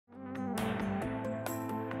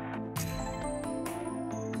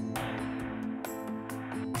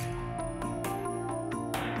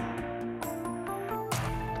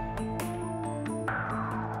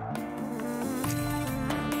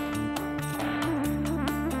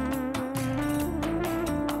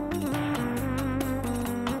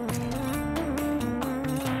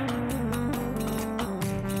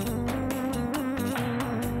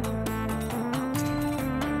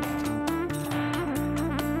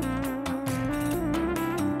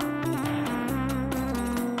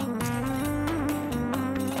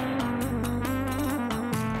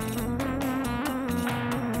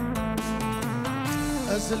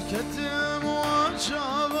الكتم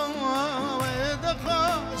والشابه ويدقى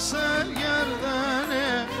سرقرداني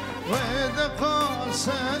ويدقى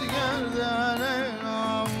سرقرداني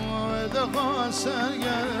ويدقى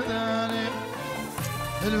سرقرداني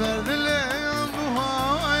البرد اللي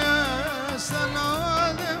بهوايا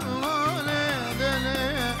سنادم والدني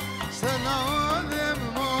سنادم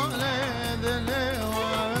والدني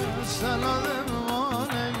سنادم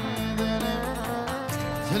والدني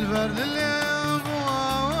في البرد اللي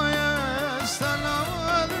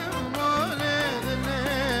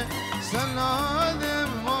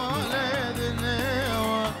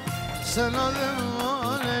سنادم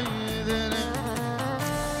والدني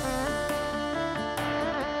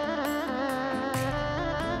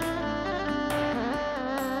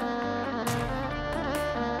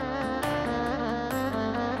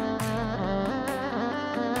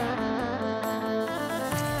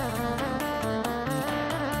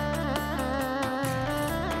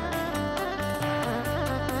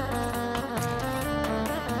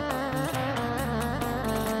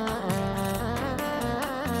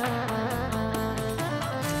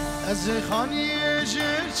زخاني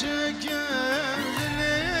جرچکم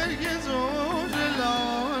جنرگز و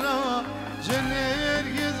جلالا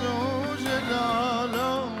جنرگز و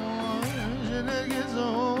جلالا جنرگز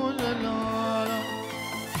و جلالا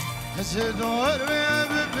هزدار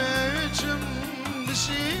ببیچم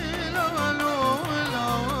بشیلالو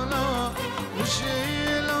لالا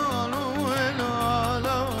بشیلالو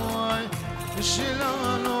لالا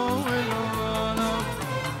بشیلالو لالا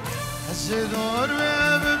هزدار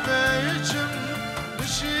بيجم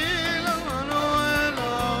بشيلانو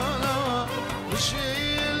لالا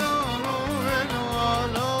بشيلانو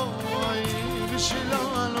لالا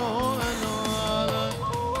بشيلانو لالا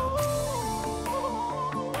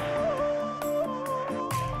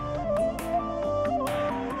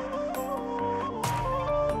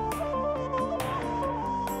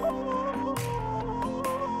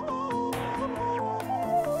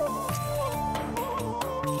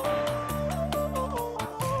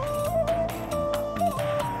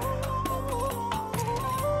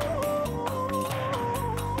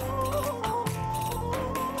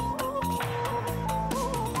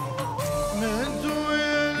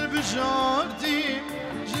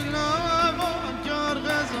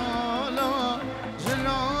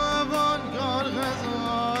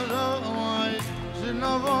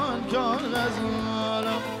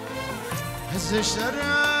زشتر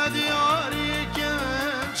دیاری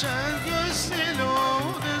کم چند گستیلو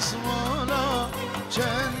دسمالا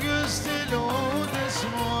چند گستیلو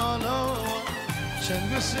دسمالا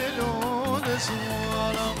چند گستیلو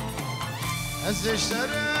دسمالا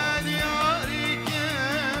زشتر دیاری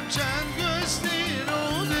کم چند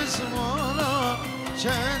گستیلو دسمالا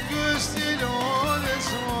چند گستیلو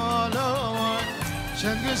دسمالا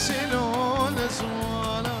چند گستیلو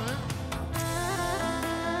دسمالا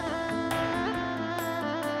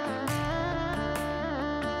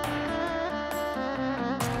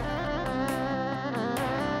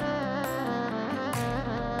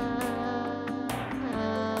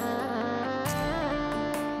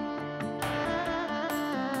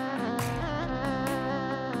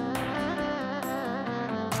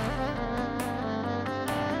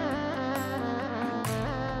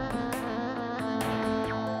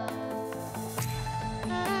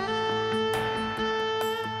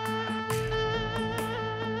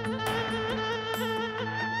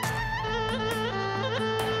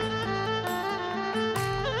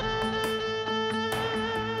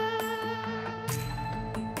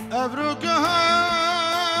أبروكها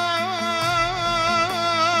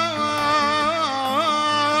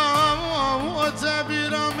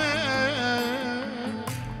وتبرمي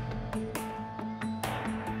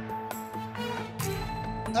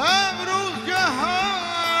أبروكها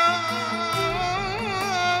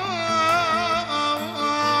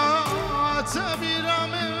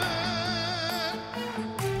وتبرمي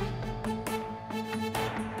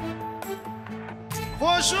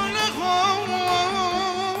خوشون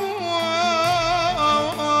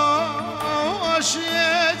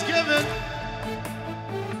شيت كبد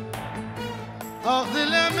أخذ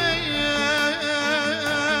لميل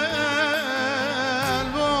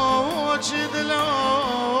بوشي دلو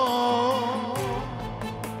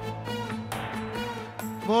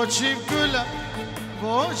بوشي بكله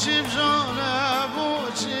بوشي بجانه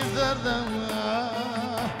بوشي بدردم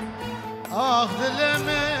أخذ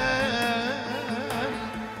لميل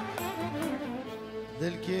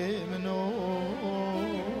دلكي منو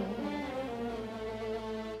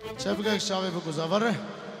شبكة شعبي بكوزافر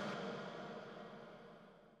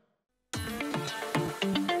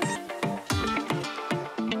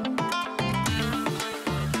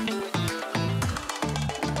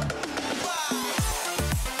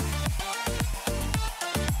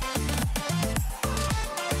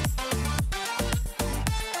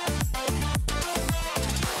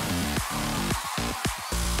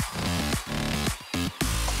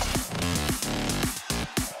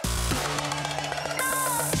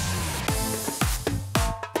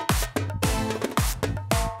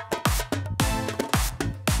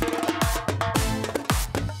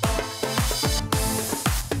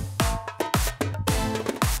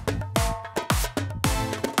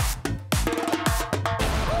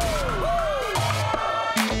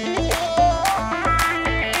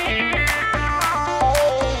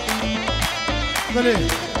بله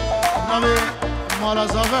نبی مالا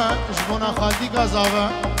زاوه جبونا خالدی کا زاوه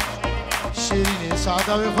شیرینی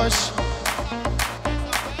سعاده و خوش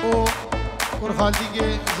و اور خالدی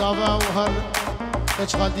کے زاوه و هر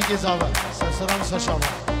کچ خالدی کے زاوه سرسرم سشاوه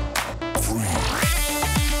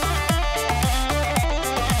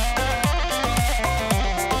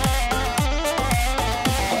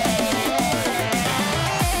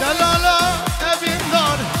دلالا ابین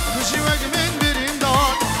دار مشیوک من برین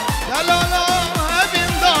دار دلالا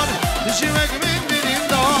ابین دار مشیوک من برین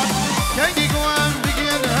دار کنگی گوام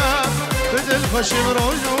بگینم بدل خوشی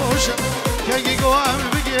روشم کنگی گوام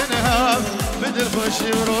بگینم بدل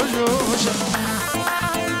خوشی روشم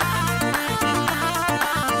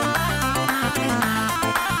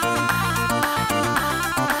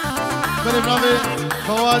بریم نام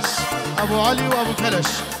فواز ابو علي وابو كلش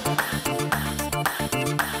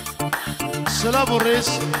سلام الرئيس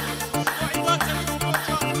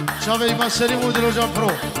شاف إماد سليم ودلوجان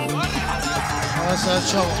برو سعد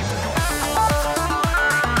شاف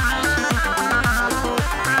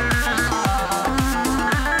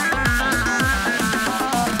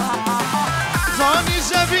زاني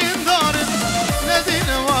زبين دارم ندي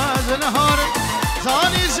نواز نهارم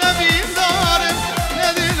زاني زبين دارم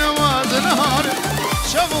ندي نواز نهارم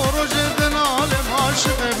شبو رجد نالم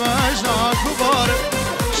عاشق بجنا كبارم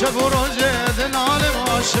شبو رجد نالم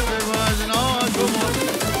عاشق بجنا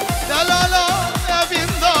كبارم دلالا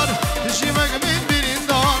ابین دار تشیمک من برین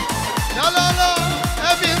دار دلالا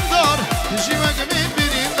ابین دار تشیمک من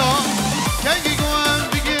برین دار کنگی گوام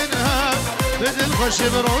بگینم بدل خوشی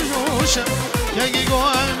بروشم کنگی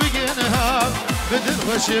گوام بگینم بدل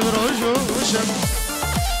خوشی بروشم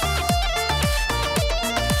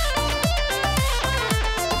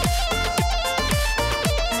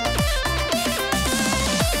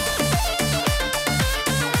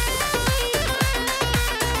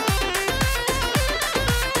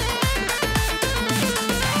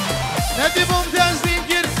ندی ممتازین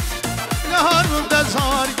گیر نهار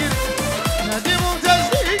ممتازار گیر ندی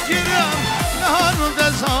ممتازین گیرم نهار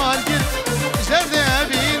ممتازار گیر زرده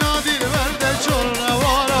بینا دیر ورده چورنا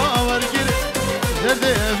والا ورگیر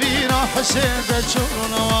زرده بینا حسین ده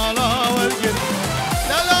چورنا والا ورگیر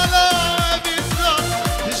دلالا بین دار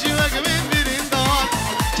تشیوک من برین دار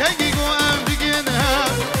کنگی گوام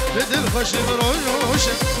بگینم بدل خوشی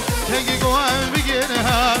بروشم کنگی گوام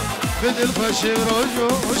بگینم بدل خوشی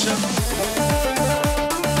بروشم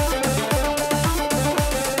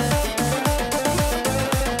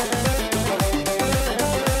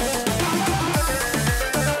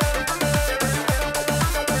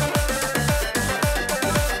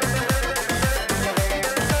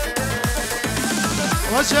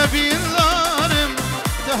وسبيل ظالم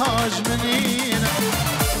تهاج منينا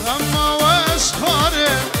غما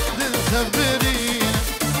واسخارم دل تبرينا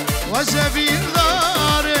وسبيل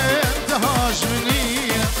ظالم تهاج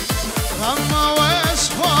منينا غما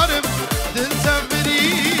واسخارم دل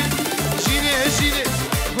تبرينا جيني جيني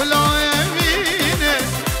ولا يميني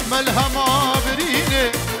ملهما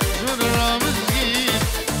بريني زر رمزين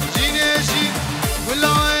جيني جيني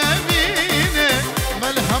ولا يميني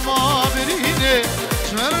ملهما بريني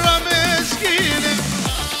مرة مسكينة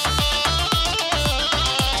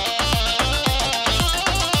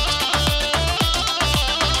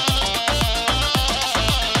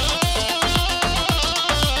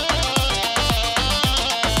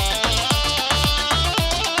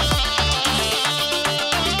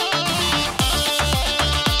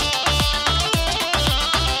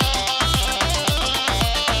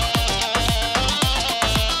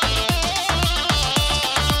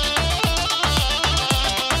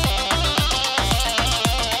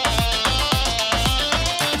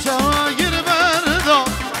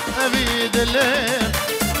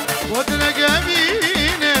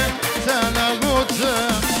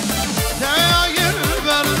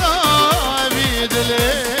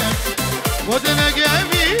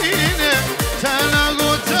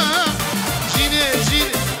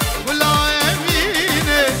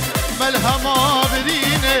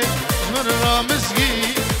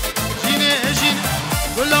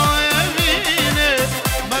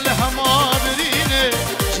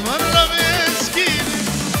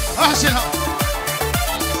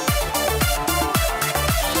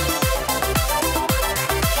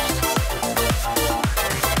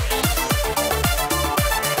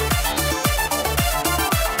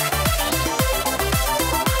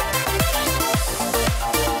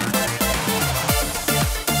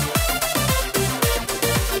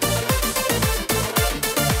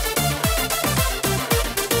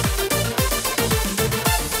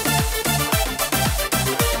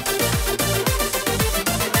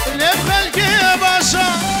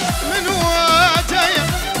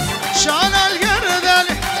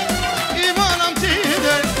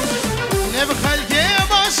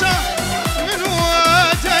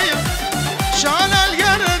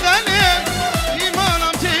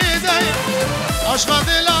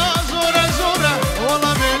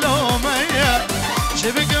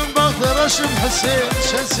باشم حسين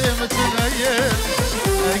شنسي متغير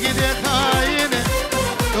اكيد يا خاينه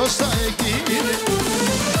دوستا اكيد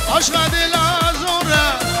عشقا دل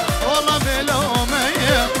ازوره والله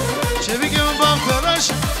بلوميه شبيك بفرش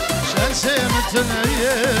شنسي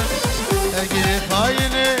متغير اكيد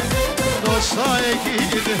خاينه دوستا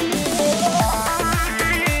اكيد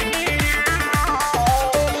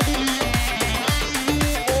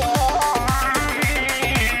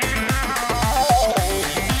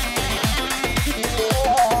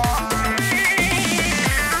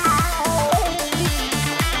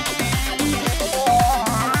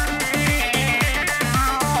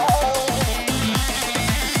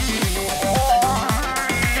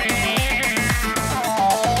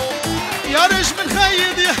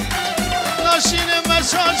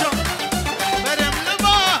مساجا برم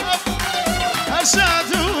لباب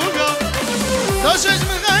هساتوغا دوشج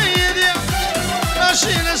من غيري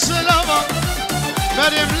ناشين السلامة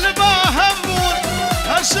برم لباب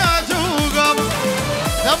هساتوغا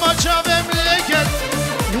لما شاب ملكت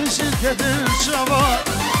يسل كدر شباب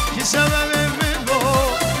كي سبب من بو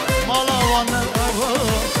مالا وانا ابو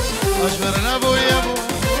اجبر نبو يبو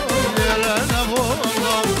ليرا نبو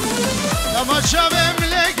لما شاب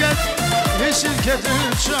ملكت يسل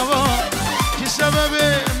كدر شباب كي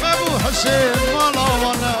سببي مبو حسين مالا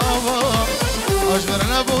وانا ابو اجبر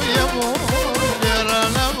نبو يبو ليرا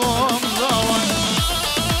نبو مزاوان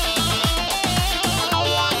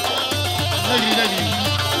نجي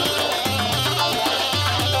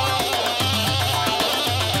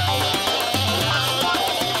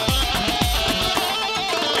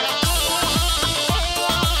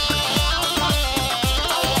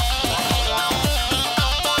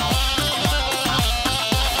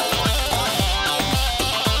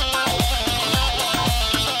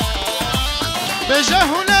بجه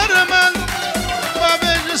هنرمن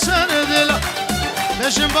بابج سر دل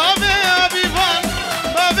بجم بابي أبيبان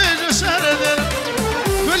بابج سر دل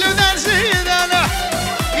كل درسي دله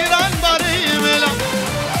گیران باری ملا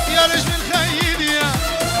یارش من خیلیه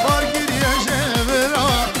بارگیریه جبرا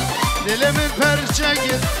دل من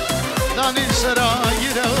پرچگی دانی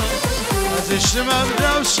سرایره از اشتم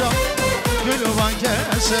ابروشا گلوان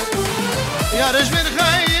کسه یارش من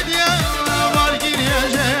خیلیه بارگیریه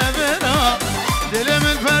جبرا دل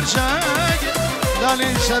من پرچگی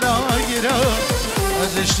دانی سرایره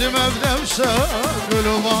از اشتم ابروشا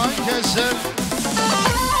گلوان کسه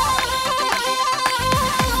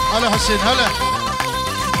هلا حسين هلا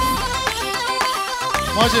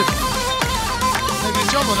ماجد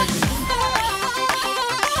نقدر جنبه نقدر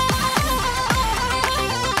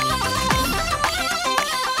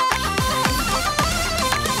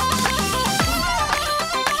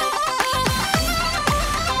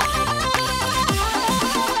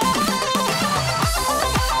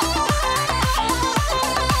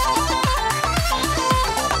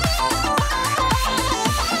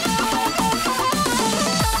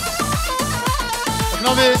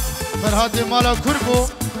فرهاد مالا كربو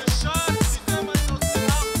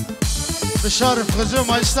بشار في غزو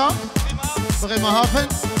مايستا بغي مهافن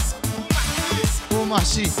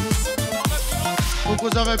ومحسي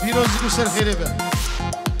وكوزا بيروز كسر خيربه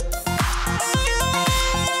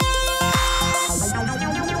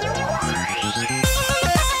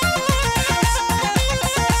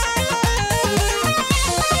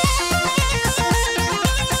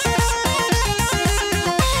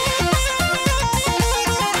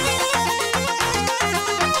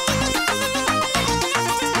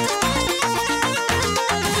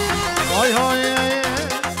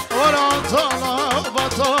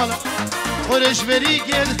خورش بری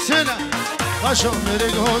گلتنه خشم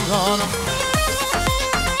بری گوزانه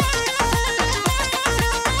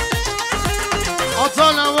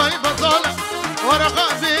اطاله وای بطاله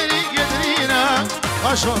ورقه بری گدرینه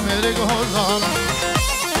خشم بری گوزانه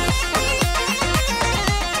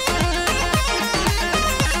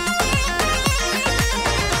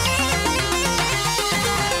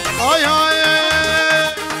آی آی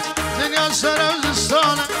دنیا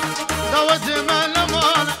سرزستانه دعوت من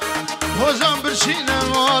لمانه وزن برشين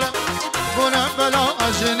المارة بنا بلا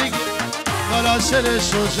أجنك بلا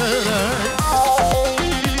سلس وزري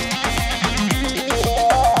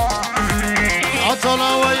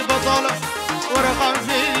عطلة وي بطلة ورقم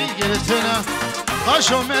في قلتنا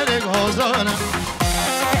خشو ملك هوزانا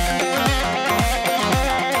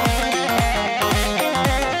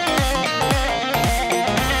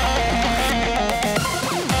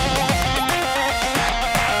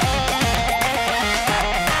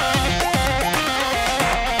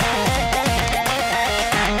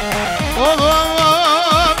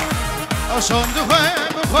عشان دخل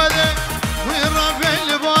بخده ويرى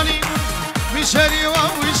بالباني ويشري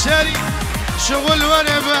ويشري شغل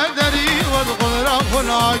وانا بدري والقدرة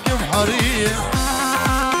هناك بحرية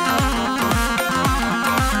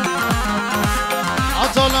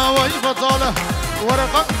عطلة وي بطلة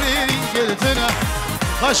ورقة كبيرين قلتنا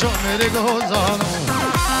خشو ملك هزانو